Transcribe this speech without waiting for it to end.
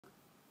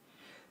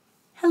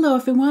Hello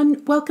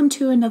everyone, welcome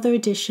to another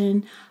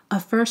edition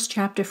of First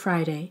Chapter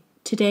Friday.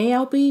 Today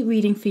I'll be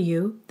reading for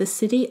you The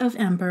City of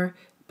Ember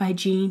by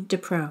Jeanne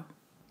DuPrau.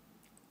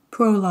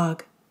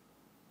 Prologue.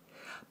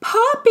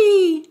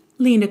 "Poppy!"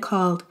 Lena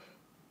called.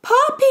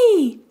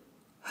 "Poppy!"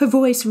 Her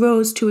voice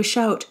rose to a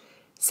shout.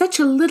 Such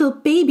a little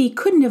baby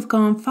couldn't have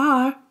gone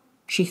far,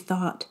 she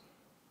thought.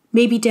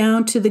 Maybe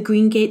down to the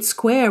Green Gate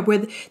Square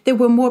where there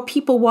were more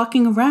people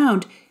walking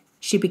around.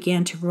 She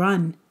began to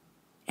run,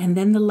 and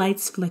then the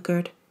lights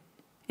flickered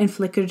and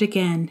flickered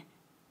again,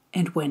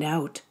 and went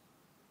out.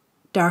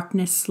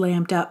 Darkness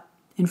slammed up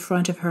in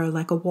front of her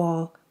like a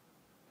wall.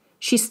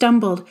 She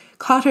stumbled,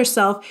 caught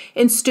herself,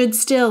 and stood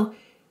still.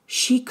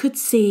 She could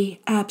see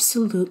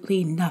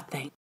absolutely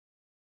nothing.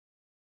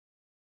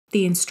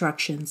 The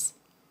instructions.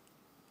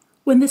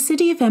 When the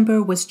city of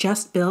Ember was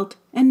just built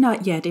and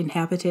not yet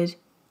inhabited,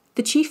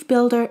 the chief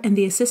builder and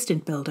the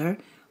assistant builder,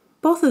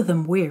 both of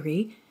them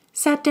weary,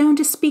 sat down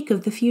to speak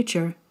of the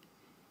future.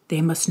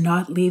 "They must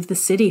not leave the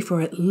city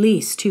for at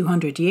least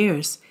 200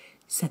 years,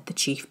 said the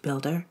chief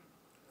builder.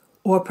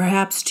 "Or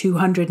perhaps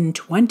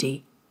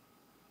 220.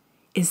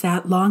 "Is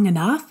that long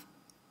enough?"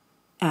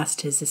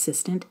 asked his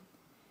assistant.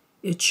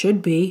 "It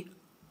should be.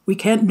 We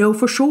can't know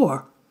for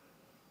sure."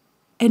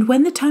 "And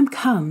when the time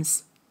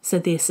comes,"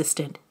 said the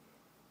assistant,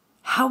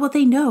 "how will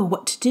they know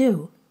what to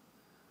do?"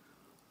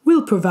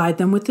 "We'll provide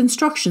them with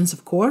instructions,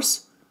 of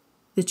course,"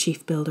 the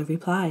chief builder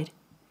replied.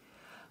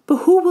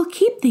 "But who will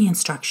keep the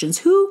instructions?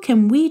 Who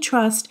can we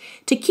trust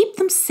to keep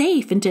them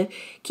safe and to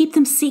keep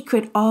them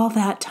secret all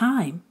that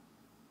time?"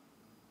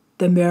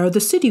 "The mayor of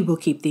the city will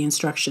keep the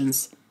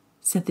instructions,"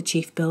 said the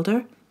chief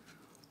builder.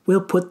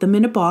 "We'll put them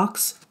in a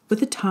box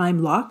with a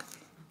time lock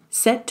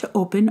set to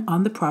open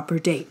on the proper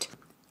date."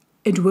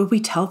 "And will we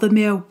tell the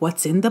mayor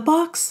what's in the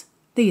box?"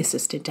 the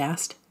assistant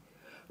asked.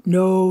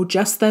 "No,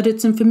 just that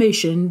it's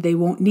information they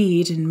won't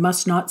need and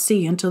must not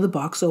see until the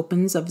box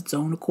opens of its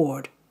own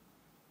accord."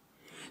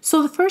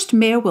 "So the first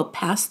mayor will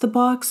pass the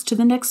box to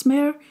the next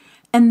mayor,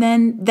 and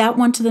then that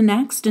one to the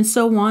next, and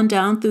so on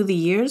down through the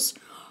years,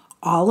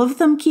 all of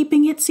them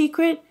keeping it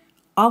secret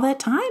all that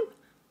time?"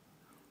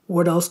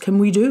 "What else can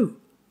we do?"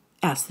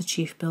 asked the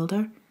chief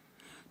builder.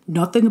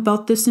 "Nothing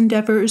about this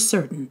endeavor is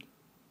certain.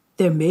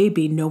 There may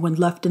be no one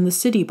left in the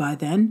city by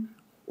then,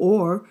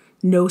 or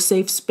no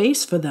safe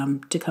space for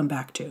them to come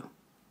back to."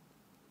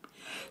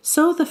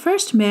 So the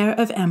first mayor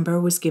of Ember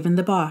was given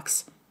the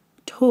box,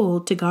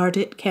 told to guard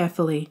it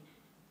carefully,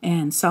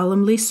 and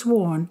solemnly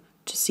sworn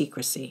to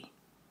secrecy.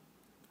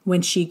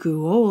 When she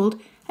grew old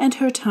and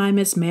her time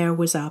as mayor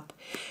was up,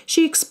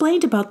 she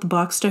explained about the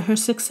box to her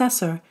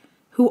successor,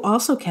 who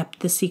also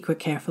kept the secret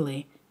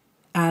carefully,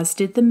 as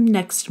did the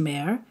next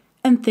mayor,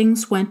 and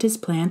things went as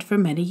planned for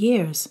many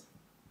years.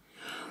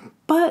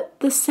 But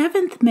the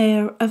seventh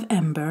mayor of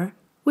Ember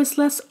was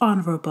less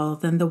honorable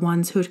than the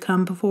ones who had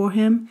come before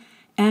him,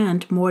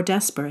 and more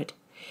desperate.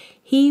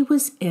 He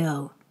was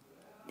ill.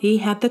 He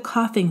had the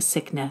coughing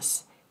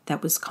sickness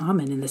that was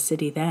common in the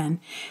city then,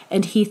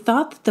 and he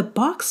thought that the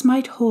box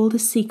might hold a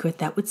secret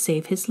that would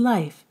save his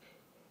life.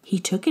 He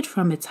took it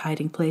from its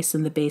hiding place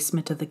in the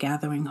basement of the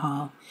gathering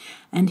hall,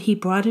 and he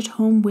brought it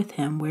home with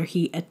him, where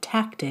he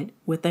attacked it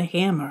with a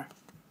hammer.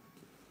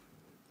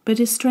 But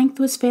his strength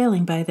was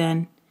failing by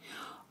then.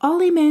 All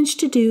he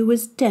managed to do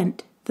was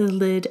dent the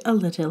lid a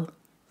little,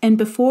 and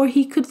before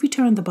he could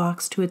return the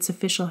box to its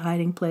official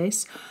hiding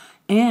place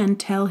and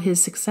tell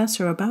his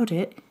successor about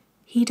it,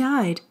 he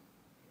died.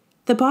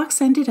 The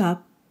box ended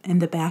up in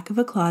the back of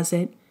a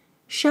closet,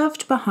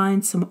 shoved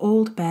behind some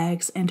old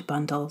bags and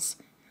bundles.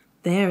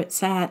 There it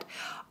sat,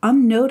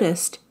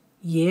 unnoticed,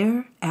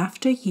 year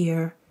after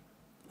year,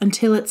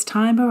 until its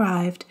time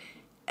arrived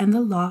and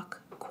the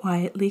lock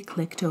quietly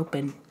clicked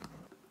open.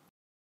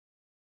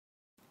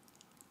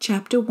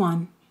 Chapter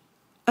 1.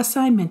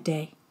 Assignment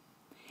Day.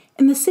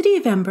 In the city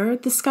of Ember,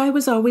 the sky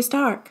was always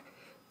dark.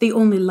 The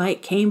only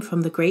light came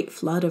from the great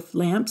flood of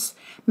lamps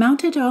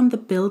mounted on the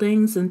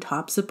buildings and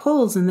tops of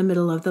poles in the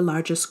middle of the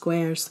larger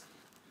squares.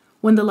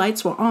 When the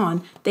lights were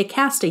on, they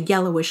cast a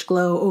yellowish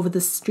glow over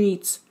the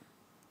streets.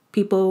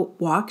 People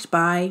walked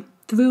by,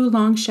 through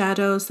long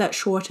shadows that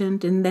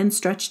shortened and then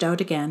stretched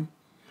out again.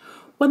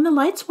 When the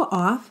lights were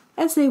off,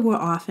 as they were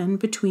often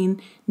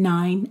between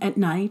 9 at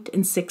night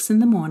and 6 in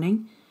the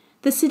morning,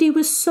 the city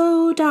was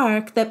so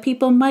dark that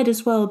people might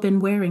as well have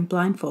been wearing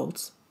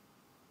blindfolds.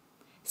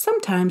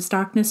 Sometimes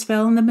darkness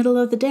fell in the middle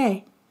of the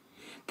day.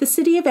 The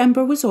city of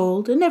Ember was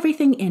old, and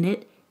everything in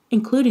it,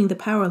 including the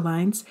power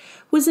lines,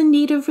 was in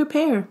need of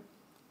repair.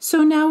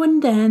 So now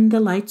and then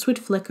the lights would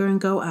flicker and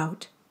go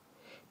out.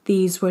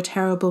 These were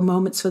terrible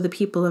moments for the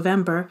people of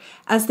Ember,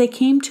 as they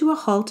came to a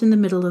halt in the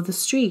middle of the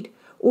street,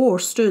 or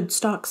stood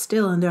stock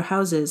still in their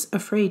houses,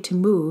 afraid to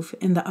move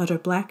in the utter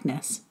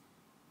blackness.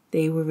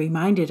 They were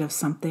reminded of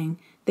something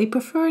they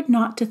preferred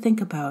not to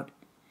think about,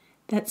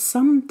 that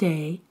some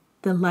day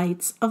the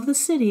lights of the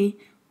city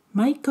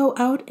might go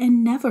out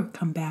and never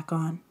come back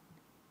on.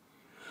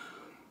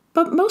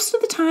 But most of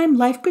the time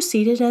life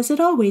proceeded as it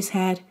always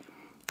had.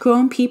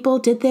 Grown people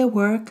did their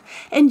work,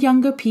 and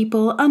younger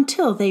people,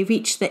 until they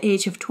reached the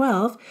age of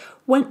 12,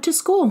 went to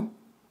school.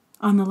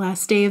 On the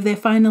last day of their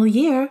final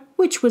year,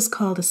 which was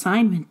called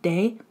assignment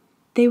day,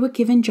 they were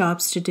given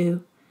jobs to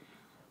do.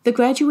 The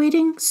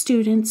graduating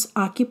students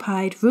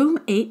occupied room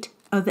 8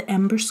 of the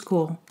Ember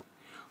School.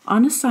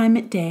 On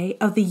assignment day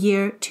of the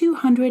year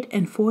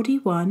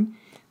 241,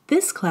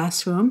 this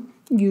classroom,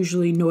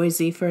 usually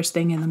noisy first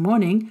thing in the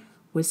morning,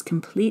 was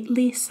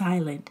completely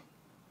silent.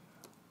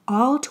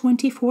 All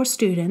 24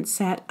 students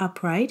sat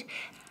upright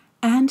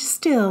and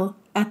still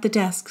at the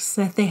desks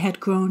that they had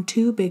grown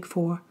too big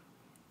for.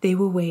 They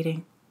were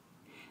waiting.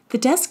 The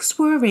desks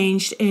were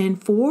arranged in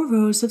 4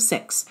 rows of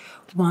 6,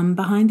 one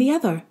behind the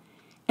other.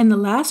 In the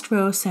last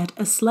row sat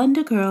a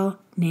slender girl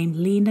named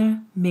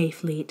Lena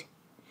Mayfleet.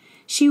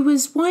 She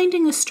was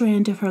winding a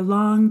strand of her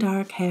long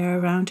dark hair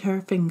around her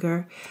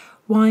finger,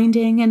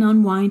 winding and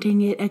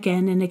unwinding it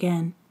again and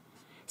again.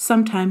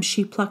 Sometimes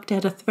she plucked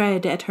at a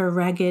thread at her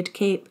ragged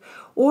cape,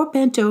 or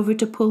bent over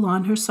to pull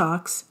on her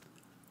socks,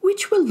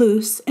 which were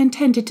loose and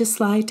tended to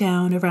slide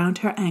down around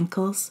her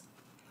ankles.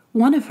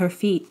 One of her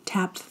feet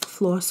tapped the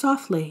floor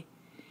softly.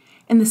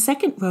 In the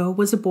second row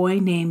was a boy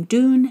named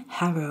Doon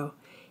Harrow.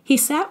 He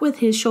sat with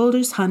his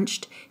shoulders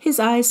hunched, his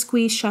eyes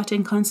squeezed shut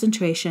in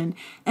concentration,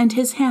 and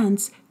his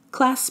hands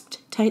clasped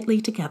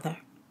tightly together.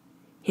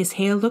 His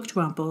hair looked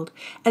rumpled,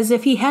 as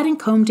if he hadn't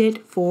combed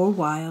it for a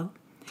while.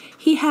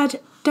 He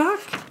had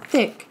dark,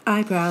 thick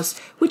eyebrows,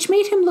 which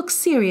made him look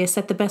serious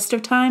at the best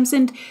of times,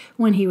 and,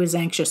 when he was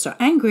anxious or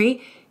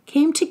angry,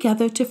 came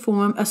together to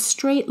form a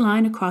straight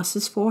line across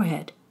his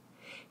forehead.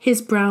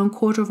 His brown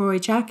corduroy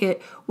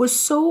jacket was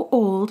so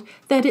old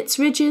that its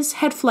ridges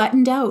had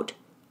flattened out.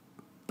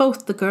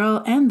 Both the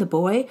girl and the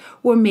boy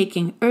were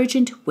making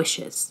urgent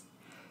wishes.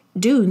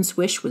 Doon's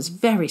wish was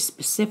very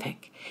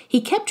specific. He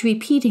kept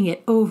repeating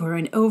it over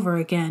and over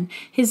again,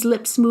 his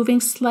lips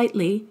moving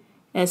slightly,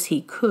 as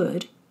he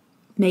could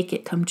make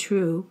it come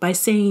true by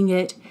saying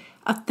it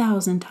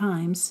 1,000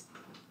 times.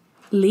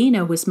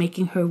 Lena was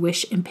making her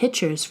wish in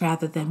pictures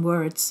rather than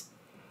words.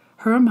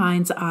 Her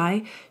mind's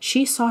eye,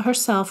 she saw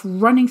herself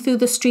running through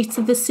the streets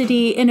of the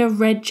city in a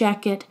red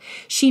jacket.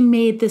 She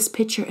made this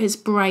picture as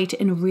bright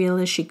and real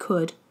as she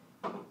could.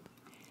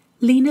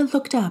 Lena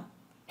looked up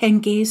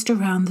and gazed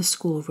around the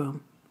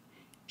schoolroom.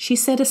 She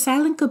said a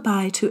silent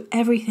goodbye to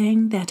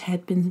everything that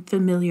had been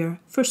familiar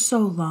for so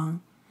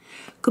long.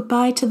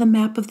 Goodbye to the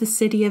map of the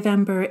city of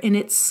Ember in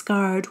its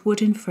scarred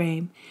wooden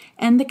frame,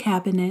 and the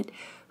cabinet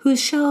whose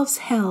shelves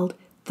held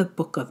the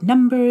Book of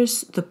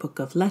Numbers, the Book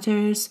of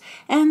Letters,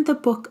 and the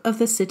Book of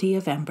the City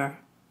of Ember.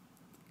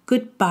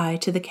 Goodbye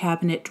to the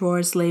cabinet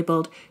drawers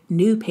labeled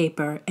New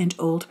Paper and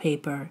Old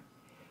Paper.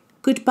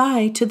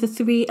 Goodbye to the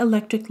 3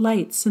 electric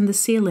lights in the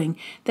ceiling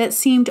that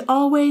seemed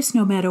always,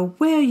 no matter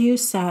where you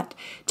sat,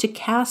 to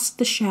cast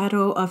the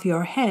shadow of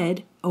your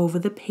head over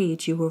the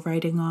page you were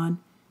writing on.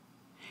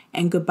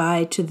 And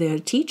goodbye to their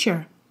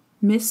teacher,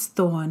 Miss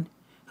Thorne,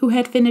 who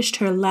had finished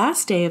her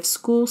last day of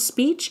school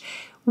speech,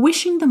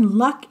 wishing them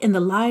luck in the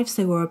lives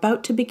they were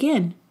about to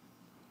begin.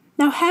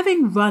 Now,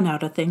 having run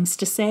out of things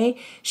to say,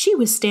 she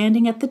was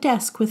standing at the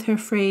desk with her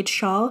frayed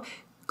shawl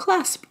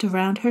clasped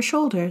around her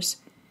shoulders.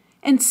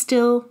 And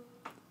still,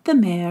 the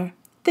mayor,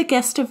 the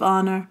guest of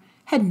honor,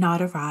 had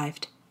not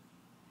arrived.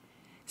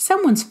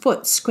 Someone's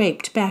foot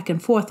scraped back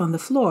and forth on the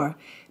floor.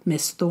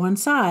 Miss Thorne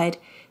sighed.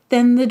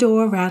 Then the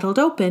door rattled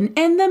open,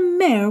 and the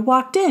mayor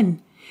walked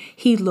in.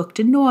 He looked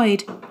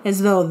annoyed,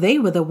 as though they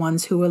were the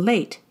ones who were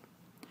late.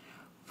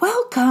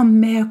 "Welcome,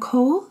 Mayor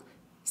Cole,"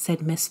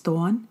 said Miss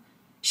Thorne.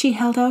 She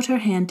held out her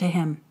hand to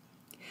him.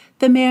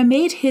 The mayor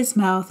made his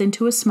mouth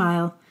into a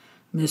smile.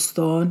 "Miss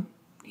Thorne,"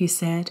 he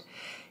said,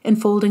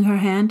 enfolding her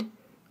hand,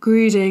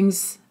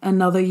 "greetings,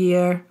 another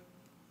year."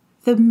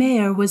 The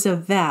mayor was a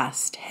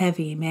vast,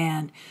 heavy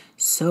man,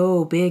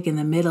 so big in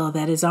the middle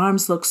that his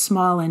arms looked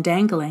small and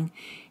dangling.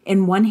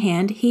 In one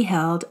hand he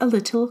held a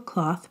little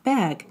cloth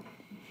bag.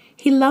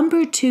 He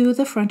lumbered to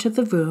the front of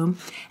the room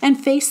and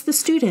faced the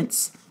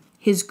students.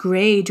 His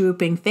gray,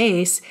 drooping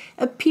face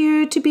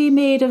appeared to be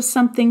made of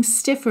something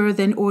stiffer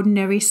than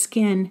ordinary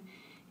skin.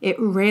 It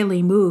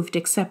rarely moved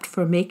except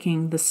for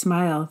making the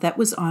smile that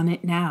was on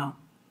it now.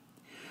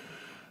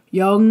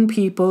 "Young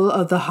people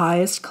of the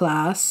highest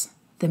class,"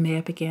 the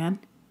mayor began.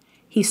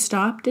 He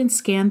stopped and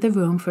scanned the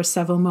room for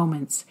several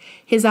moments.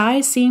 His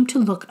eyes seemed to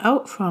look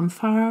out from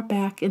far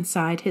back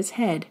inside his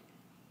head.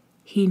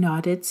 He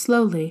nodded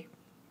slowly.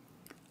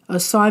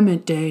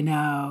 "Assignment day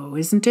now,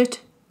 isn't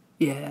it?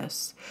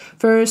 Yes.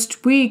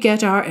 First we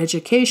get our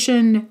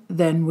education,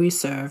 then we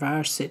serve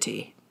our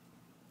city."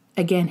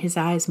 Again his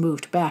eyes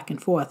moved back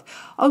and forth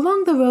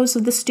along the rows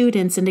of the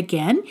students, and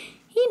again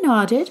he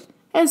nodded,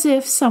 as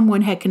if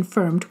someone had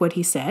confirmed what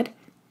he said.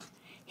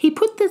 He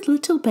put the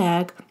little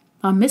bag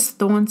on Miss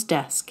Thorne's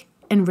desk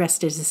and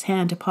rested his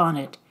hand upon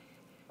it.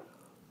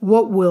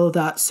 "What will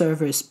that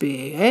service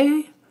be,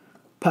 eh?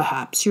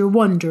 Perhaps you're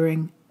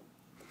wondering."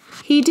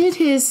 He did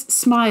his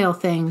smile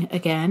thing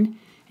again,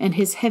 and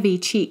his heavy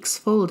cheeks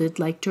folded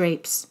like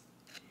drapes.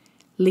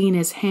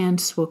 Lena's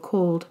hands were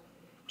cold.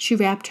 She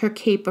wrapped her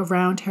cape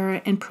around her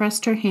and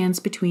pressed her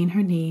hands between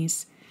her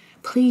knees.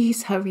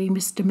 "Please hurry,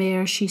 Mr.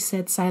 Mayor," she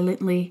said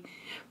silently.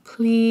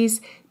 "Please,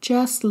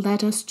 just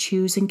let us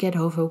choose and get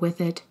over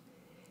with it."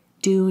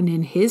 Dune,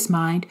 in his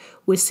mind,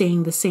 was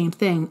saying the same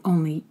thing,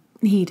 only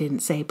he didn't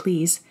say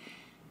please.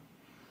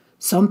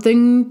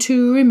 "Something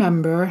to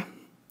remember,"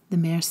 the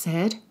mayor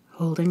said,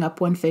 holding up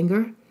one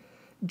finger.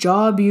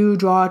 "Job you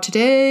draw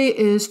today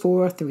is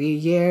for 3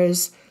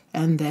 years,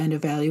 and then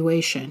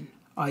evaluation.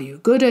 Are you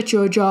good at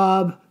your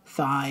job?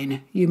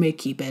 Fine, you may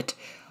keep it.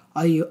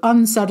 Are you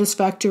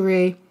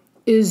unsatisfactory?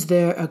 Is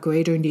there a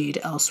greater need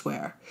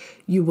elsewhere?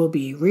 You will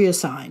be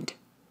reassigned.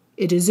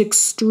 It is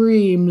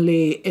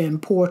extremely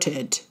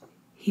important,"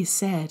 he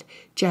said,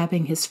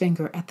 jabbing his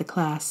finger at the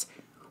class,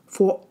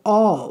 "for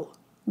all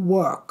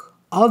work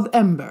of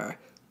Ember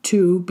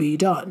to be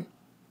done,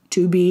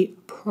 to be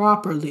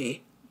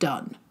properly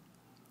done."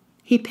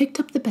 He picked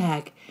up the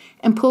bag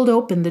and pulled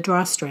open the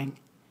drawstring.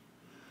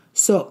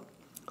 "So,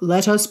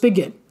 let us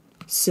begin.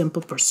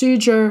 Simple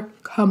procedure,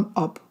 come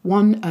up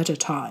one at a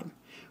time.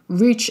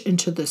 Reach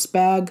into this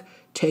bag,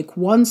 take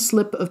one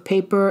slip of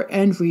paper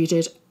and read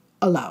it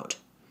aloud."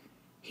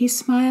 He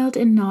smiled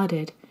and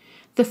nodded.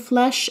 The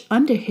flesh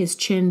under his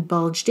chin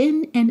bulged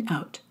in and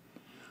out.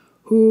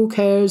 "Who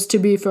cares to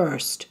be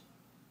first?"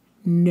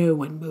 No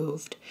one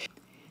moved.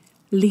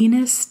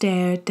 Lena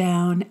stared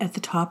down at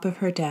the top of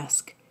her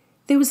desk.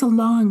 There was a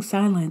long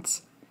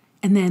silence,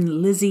 and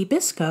then Lizzie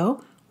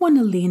Biscoe, one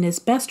of Lena's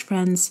best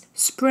friends,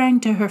 sprang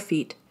to her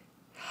feet.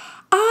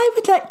 "I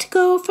would like to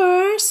go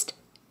first,"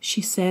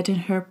 she said in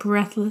her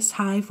breathless,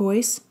 high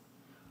voice.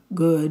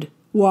 "Good.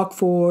 Walk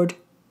forward."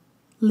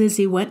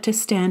 Lizzie went to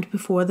stand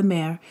before the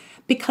mayor.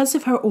 Because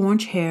of her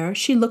orange hair,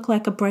 she looked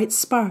like a bright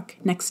spark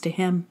next to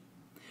him.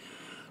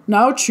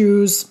 "Now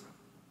choose."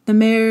 The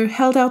mayor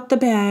held out the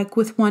bag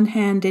with one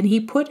hand, and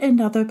he put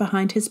another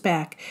behind his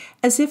back,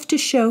 as if to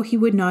show he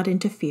would not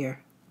interfere.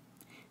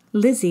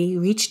 Lizzie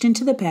reached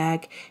into the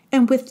bag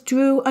and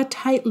withdrew a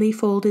tightly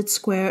folded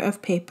square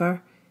of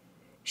paper.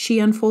 She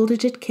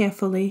unfolded it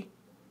carefully.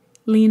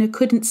 Lena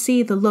couldn't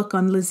see the look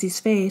on Lizzie's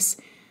face,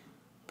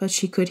 but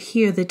she could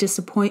hear the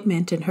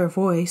disappointment in her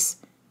voice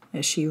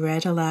as she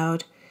read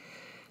aloud,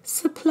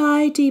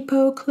 "Supply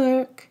depot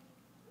clerk."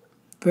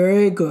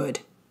 "Very good,"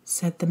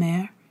 said the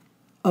mayor.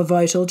 "A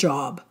vital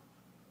job."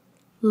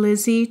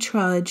 Lizzie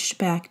trudged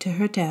back to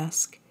her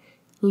desk.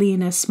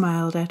 Lena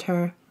smiled at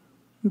her,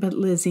 but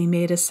Lizzie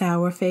made a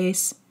sour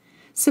face.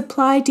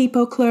 Supply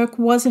depot clerk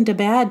wasn't a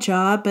bad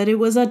job, but it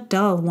was a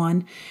dull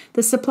one.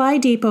 The supply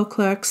depot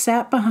clerk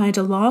sat behind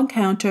a long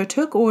counter,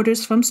 took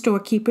orders from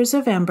storekeepers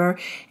of Ember,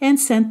 and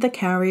sent the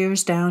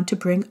carriers down to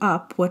bring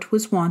up what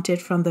was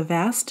wanted from the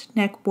vast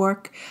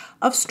network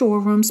of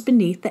storerooms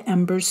beneath the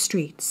Ember's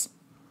streets.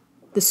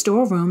 The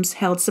storerooms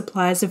held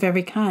supplies of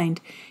every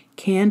kind: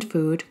 canned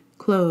food,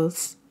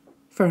 clothes,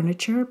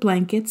 furniture,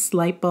 blankets,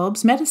 light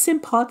bulbs, medicine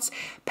pots,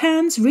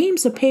 pans,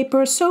 reams of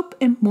paper, soap,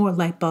 and more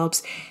light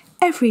bulbs.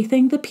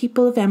 Everything the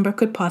people of Ember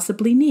could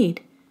possibly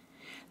need.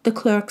 The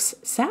clerks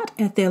sat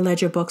at their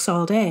ledger books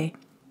all day,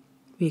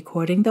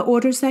 recording the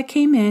orders that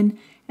came in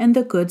and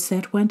the goods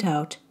that went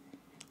out.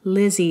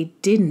 Lizzie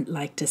didn't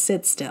like to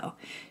sit still.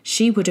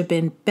 She would have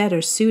been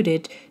better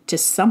suited to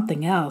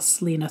something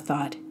else, Lena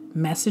thought.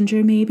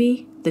 Messenger,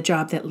 maybe? The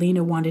job that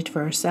Lena wanted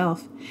for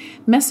herself.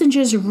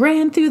 Messengers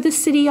ran through the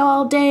city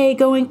all day,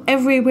 going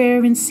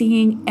everywhere and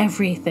seeing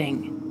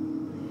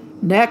everything.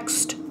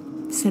 "Next,"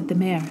 said the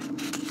mayor.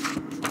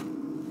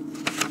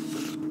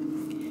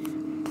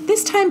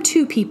 This time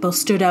 2 people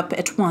stood up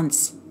at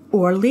once,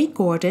 Orly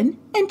Gordon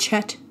and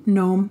Chet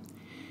Nome.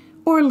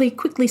 Orly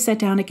quickly sat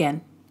down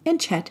again, and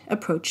Chet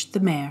approached the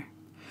mayor.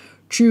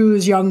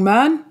 "Choose, young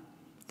man,"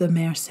 the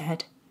mayor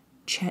said.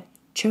 Chet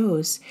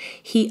chose.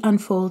 He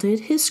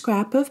unfolded his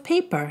scrap of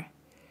paper.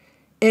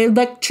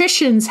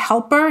 "Electrician's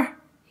helper,"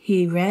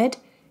 he read,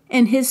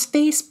 and his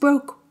face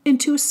broke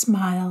into a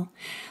smile.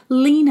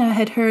 Lena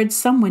had heard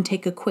someone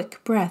take a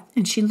quick breath,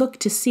 and she looked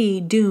to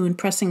see Dune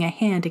pressing a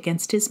hand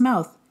against his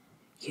mouth.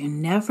 You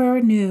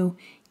never knew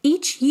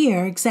each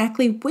year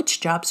exactly which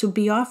jobs would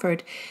be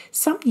offered.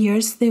 Some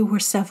years there were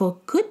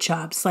several good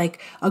jobs, like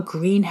a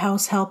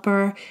greenhouse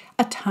helper,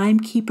 a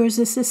timekeeper's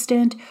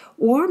assistant,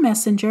 or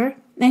messenger,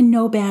 and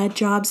no bad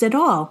jobs at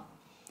all.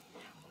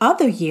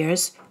 Other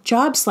years,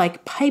 jobs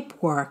like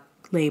pipework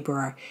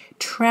laborer,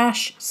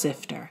 trash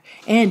sifter,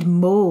 and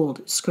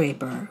mold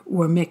scraper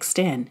were mixed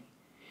in.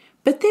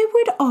 But there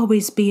would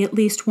always be at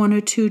least 1 or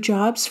 2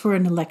 jobs for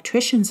an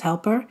electrician's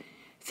helper.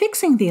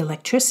 Fixing the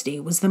electricity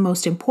was the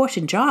most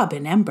important job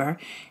in Ember,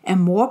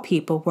 and more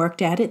people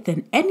worked at it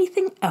than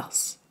anything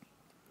else.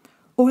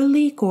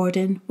 Orly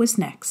Gordon was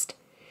next.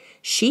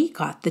 She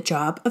got the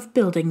job of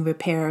building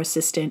repair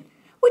assistant,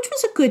 which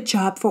was a good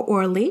job for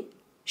Orly.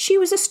 She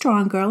was a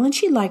strong girl and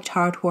she liked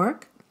hard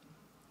work.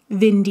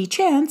 Vindy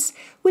Chance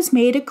was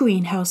made a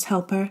greenhouse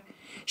helper.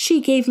 She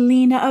gave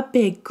Lena a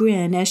big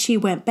grin as she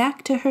went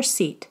back to her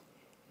seat.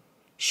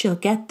 She'll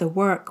get the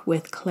work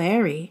with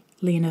Clary,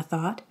 Lena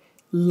thought.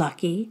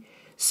 Lucky.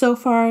 So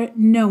far,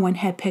 no one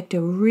had picked a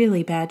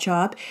really bad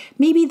job.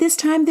 Maybe this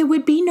time there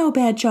would be no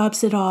bad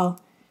jobs at all.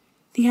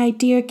 The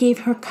idea gave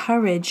her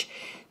courage.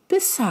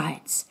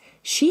 Besides,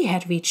 she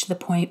had reached the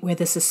point where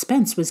the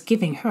suspense was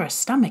giving her a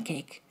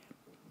stomachache.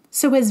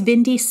 So as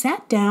Vindy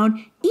sat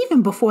down,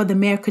 even before the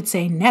mayor could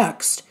say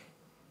next,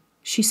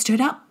 she stood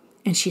up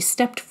and she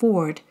stepped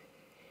forward.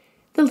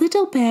 The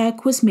little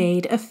bag was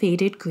made of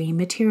faded green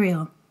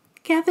material,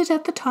 gathered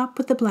at the top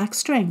with a black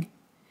string.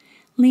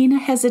 Lena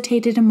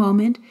hesitated a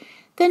moment.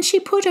 Then she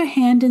put her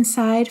hand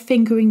inside,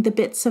 fingering the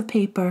bits of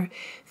paper,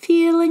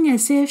 feeling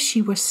as if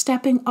she were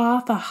stepping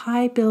off a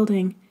high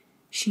building.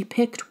 She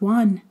picked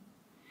one.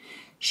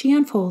 She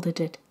unfolded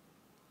it.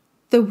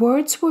 The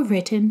words were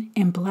written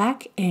in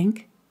black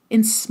ink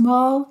in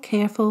small,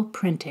 careful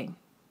printing.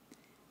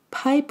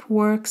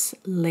 "Pipeworks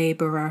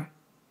laborer,"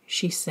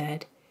 she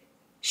said.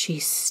 She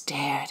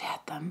stared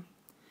at them.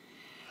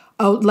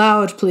 "Out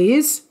loud,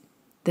 please,"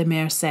 the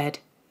mayor said.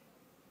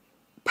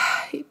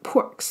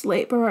 "Pipeworks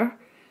laborer,"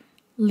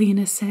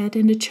 Lena said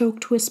in a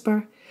choked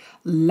whisper.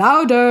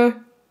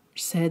 "Louder,"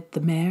 said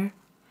the mayor.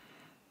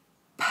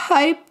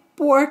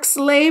 "Pipeworks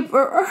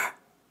laborer,"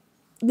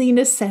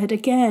 Lena said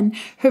again,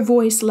 her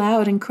voice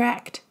loud and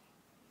cracked.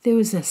 There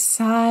was a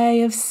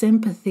sigh of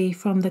sympathy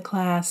from the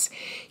class.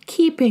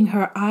 Keeping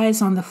her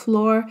eyes on the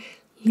floor,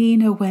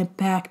 Lena went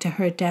back to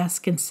her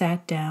desk and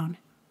sat down.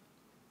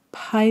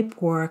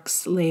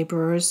 Pipeworks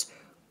laborers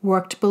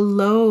worked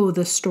below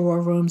the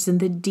storerooms in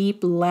the deep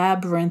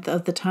labyrinth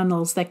of the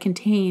tunnels that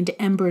contained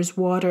Ember's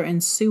water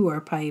and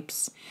sewer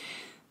pipes.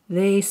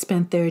 They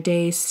spent their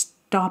days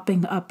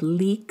stopping up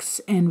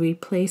leaks and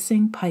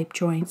replacing pipe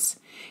joints.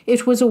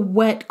 It was a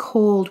wet,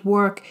 cold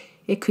work.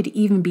 It could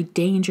even be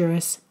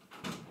dangerous.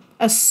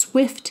 A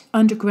swift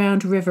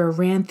underground river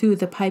ran through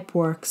the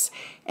pipeworks,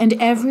 and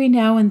every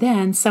now and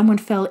then someone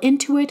fell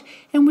into it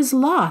and was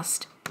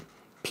lost.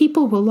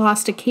 People were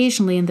lost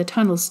occasionally in the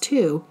tunnels,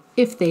 too,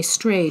 if they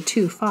strayed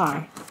too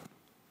far.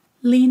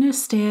 Lena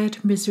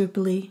stared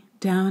miserably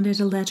down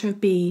at a letter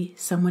B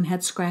someone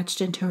had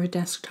scratched into her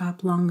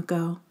desktop long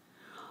ago.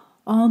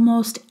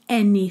 Almost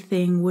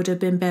anything would have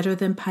been better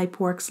than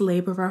pipeworks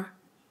laborer.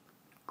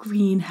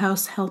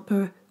 Greenhouse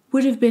helper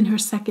would have been her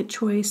second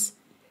choice.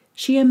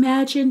 She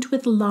imagined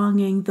with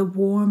longing the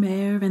warm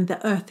air and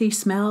the earthy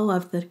smell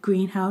of the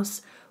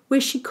greenhouse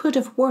where she could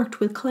have worked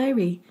with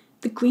Clary,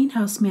 the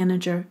greenhouse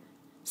manager,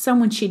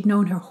 someone she'd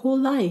known her whole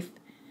life.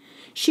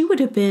 She would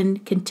have been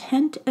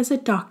content as a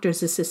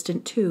doctor's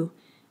assistant, too,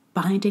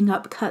 binding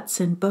up cuts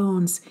and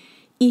bones.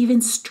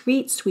 Even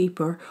street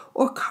sweeper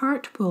or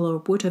cart puller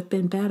would have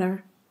been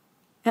better.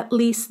 At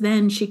least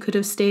then she could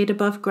have stayed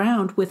above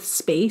ground with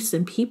space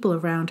and people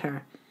around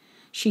her.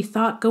 She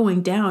thought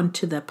going down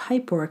to the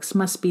pipeworks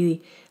must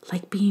be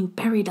like being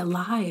buried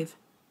alive.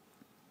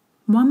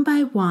 One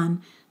by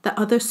one, the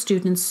other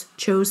students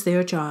chose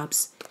their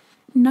jobs.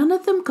 None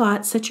of them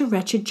got such a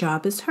wretched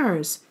job as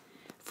hers.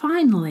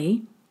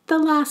 Finally, the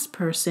last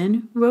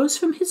person rose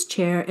from his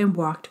chair and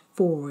walked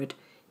forward.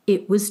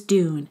 It was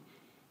Dune.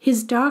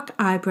 His dark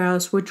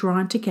eyebrows were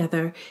drawn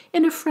together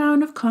in a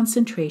frown of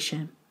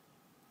concentration.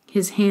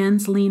 His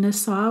hands, Lena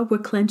saw, were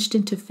clenched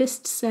into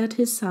fists at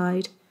his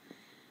side.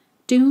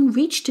 Dune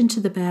reached into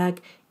the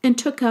bag and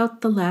took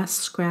out the last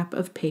scrap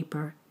of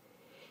paper.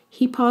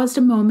 He paused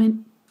a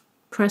moment,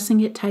 pressing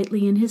it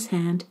tightly in his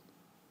hand.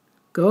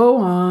 "Go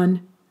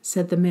on,"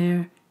 said the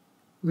mayor.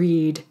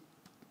 "Read."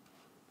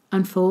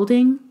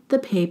 Unfolding the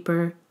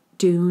paper,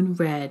 Dune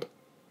read,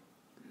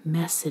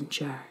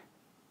 "Messenger."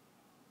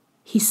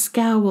 He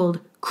scowled,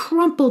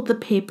 crumpled the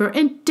paper,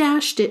 and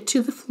dashed it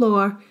to the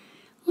floor.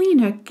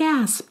 Lena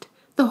gasped.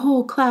 The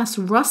whole class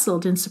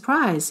rustled in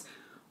surprise.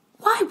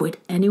 Why would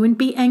anyone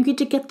be angry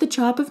to get the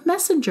job of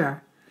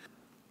messenger?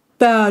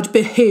 "Bad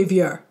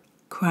behavior,"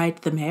 cried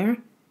the mayor.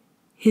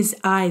 His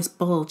eyes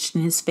bulged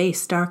and his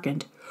face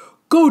darkened.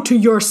 "Go to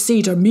your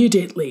seat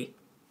immediately."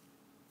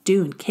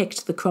 Dune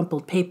kicked the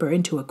crumpled paper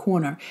into a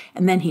corner,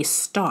 and then he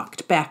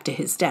stalked back to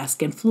his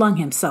desk and flung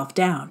himself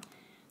down.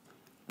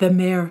 The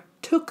mayor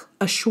took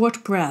a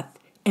short breath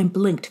and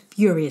blinked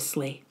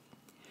furiously.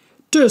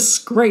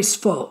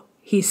 "Disgraceful,"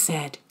 he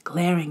said,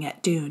 glaring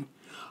at Dune.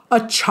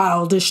 "A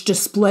childish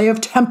display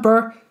of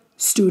temper.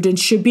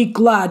 Students should be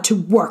glad to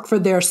work for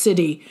their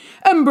city.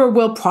 Ember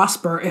will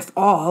prosper if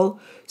all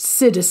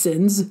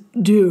citizens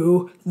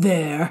do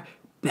their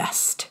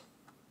best."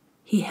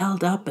 He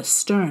held up a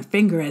stern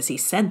finger as he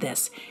said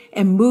this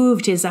and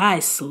moved his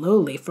eyes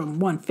slowly from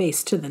one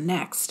face to the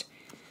next.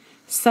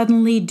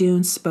 Suddenly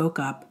Dune spoke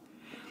up.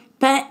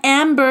 "But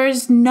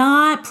Ember's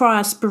not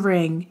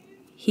prospering,"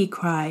 he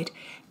cried.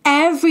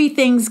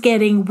 "Everything's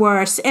getting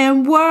worse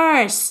and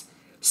worse."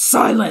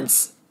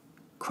 "Silence!"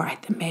 cried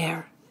the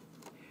mayor.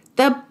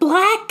 "The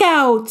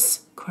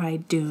blackouts!"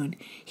 cried Dune.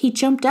 He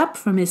jumped up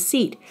from his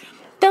seat.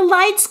 "The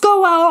lights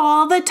go out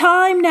all the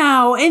time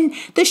now, and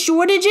the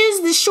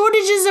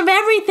shortages of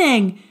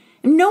everything.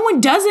 If no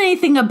one does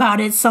anything about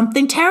it,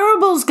 something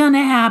terrible's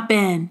gonna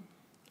happen."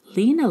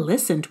 Lena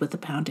listened with a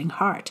pounding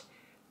heart.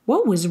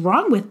 What was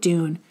wrong with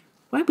Dune?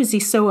 Why was he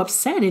so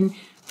upset, and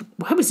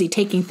Why was he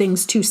taking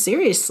things too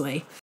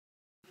seriously?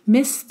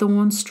 Miss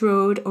Thorne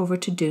strode over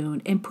to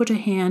Dune and put a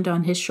hand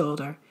on his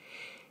shoulder.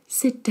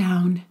 "Sit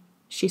down,"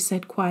 she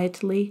said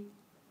quietly,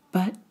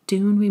 but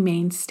Dune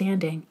remained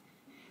standing.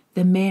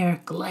 The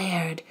mayor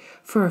glared.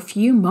 For a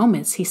few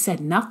moments he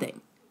said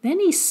nothing. Then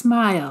he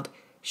smiled,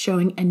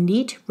 showing a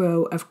neat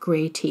row of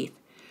gray teeth.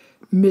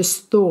 "Miss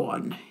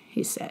Thorne,"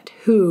 he said,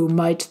 "who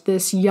might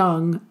this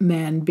young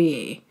man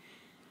be?"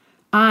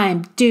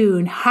 "I'm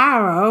Dune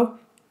Harrow,"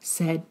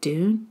 said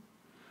Dune.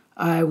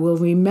 "I will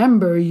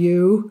remember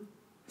you,"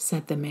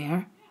 said the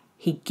mayor.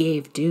 He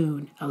gave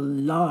Dune a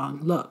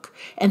long look,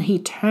 and he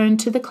turned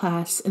to the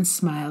class and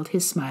smiled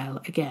his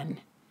smile again.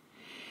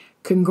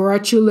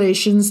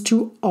 "Congratulations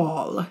to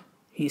all,"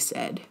 he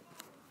said.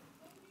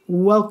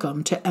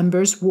 "Welcome to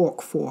Ember's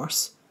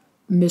workforce.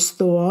 Miss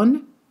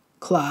Thorne,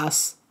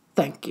 class,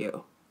 thank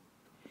you."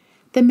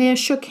 The mayor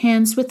shook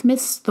hands with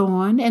Miss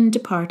Thorne and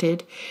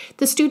departed.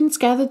 The students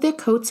gathered their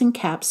coats and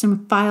caps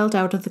and filed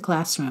out of the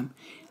classroom.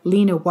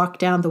 Lena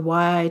walked down the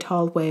wide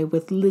hallway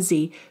with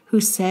Lizzie,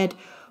 who said,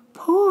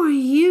 "Poor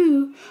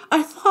you.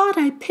 I thought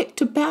I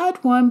picked a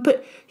bad one,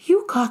 but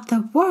you got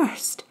the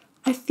worst.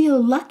 I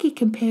feel lucky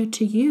compared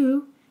to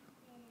you."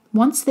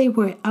 Once they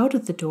were out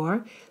of the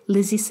door,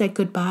 Lizzie said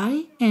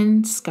goodbye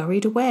and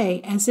scurried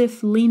away, as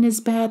if Lena's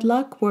bad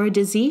luck were a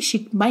disease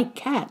she might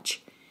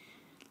catch.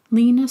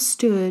 Lena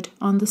stood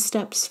on the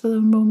steps for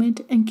a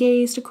moment and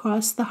gazed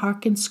across the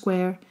Harkin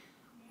Square,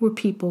 where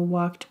people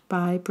walked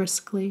by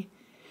briskly,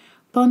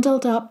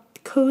 bundled up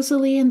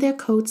cozily in their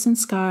coats and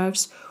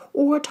scarves,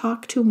 or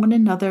talked to one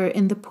another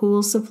in the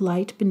pools of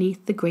light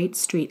beneath the great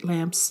street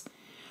lamps.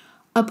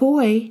 A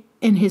boy,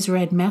 in his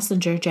red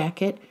messenger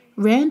jacket,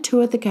 ran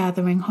toward the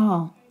gathering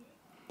hall.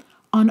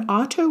 On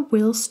Otter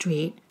Will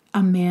Street,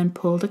 a man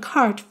pulled a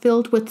cart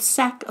filled with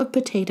sack of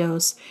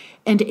potatoes,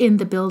 and in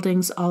the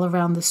buildings all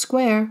around the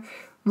square,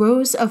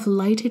 rows of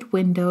lighted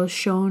windows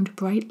shone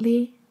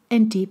brightly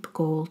and deep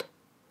gold.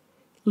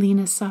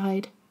 Lena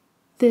sighed.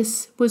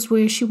 This was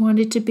where she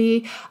wanted to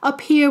be,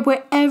 up here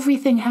where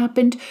everything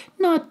happened,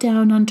 not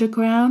down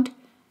underground.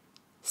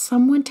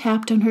 Someone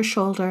tapped on her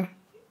shoulder.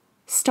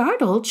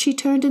 Startled, she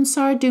turned and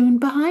saw Dune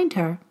behind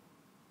her.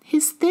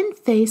 His thin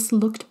face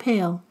looked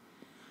pale.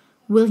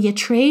 "Will you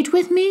trade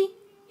with me?"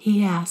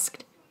 he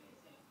asked.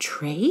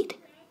 "Trade?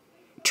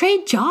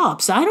 Trade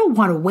jobs. I don't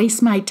want to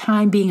waste my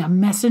time being a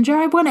messenger.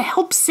 I want to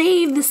help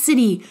save the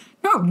city,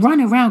 not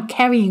run around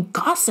carrying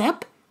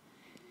gossip."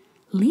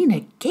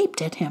 Lena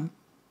gaped at him.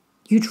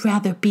 "You'd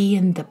rather be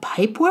in the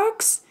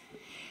pipeworks?"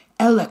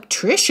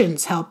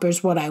 "Electrician's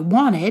helper's what I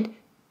wanted,"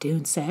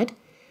 Dune said.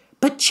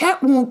 "But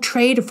Chet won't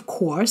trade, of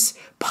course.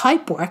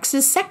 Pipeworks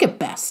is second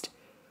best."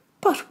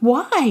 "But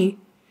why?"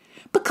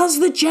 "Because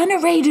the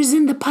generator's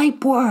in the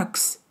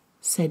pipeworks,"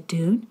 said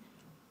Dune.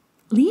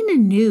 Lena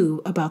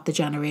knew about the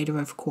generator,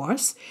 of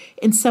course.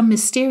 In some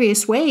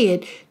mysterious way,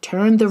 it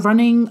turned the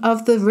running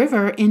of the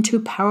river into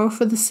power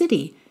for the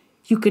city.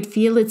 You could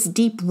feel its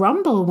deep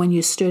rumble when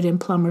you stood in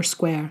Plummer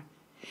Square.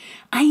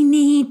 "I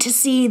need to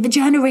see the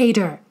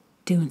generator,"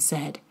 Dune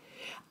said.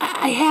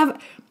 I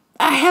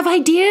have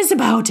ideas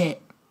about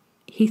it."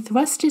 He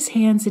thrust his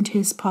hands into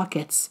his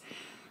pockets.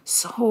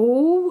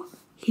 "So,"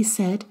 he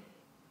said,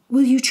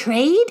 "will you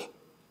trade?"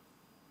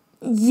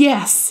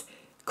 "Yes,"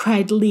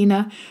 cried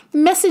Lena.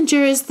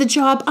 "Messenger is the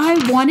job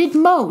I wanted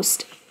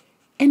most.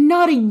 And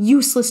not a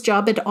useless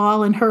job at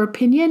all, in her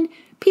opinion.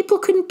 People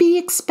couldn't be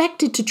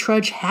expected to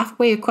trudge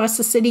halfway across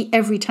the city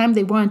every time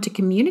they wanted to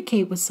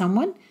communicate with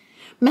someone.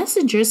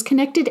 Messengers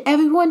connected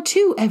everyone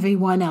to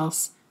everyone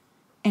else.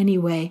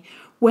 Anyway,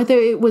 whether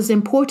it was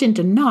important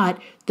or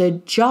not, the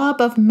job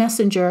of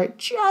messenger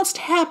just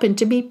happened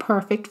to be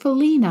perfect for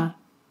Lena.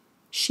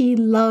 She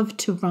loved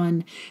to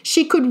run.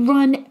 She could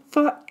run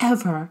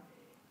forever.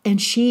 And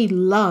she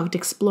loved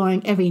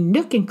exploring every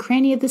nook and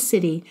cranny of the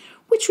city,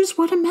 which was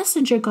what a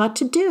messenger got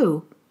to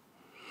do.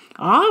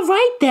 "All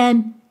right,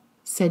 then,"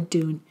 said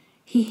Dune.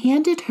 He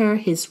handed her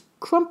his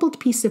crumpled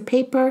piece of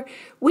paper,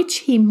 which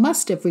he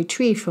must have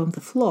retrieved from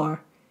the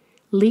floor.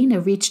 Lena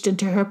reached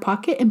into her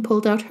pocket and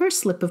pulled out her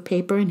slip of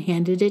paper and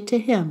handed it to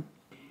him.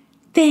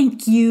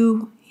 "Thank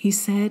you," he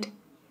said.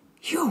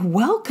 "You're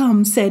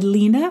welcome," said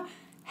Lena.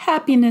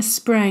 Happiness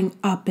sprang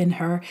up in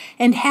her,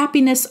 and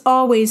happiness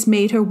always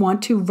made her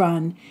want to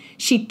run.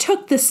 She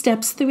took the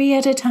steps 3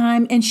 at a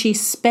time, and she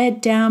sped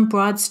down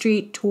Broad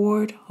Street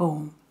toward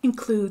home.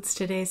 Includes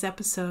today's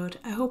episode.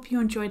 I hope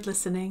you enjoyed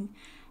listening,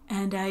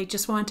 and I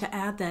just want to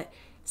add that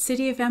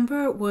City of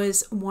Ember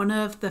was one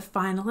of the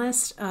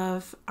finalists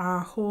of our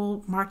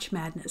whole March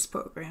Madness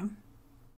program.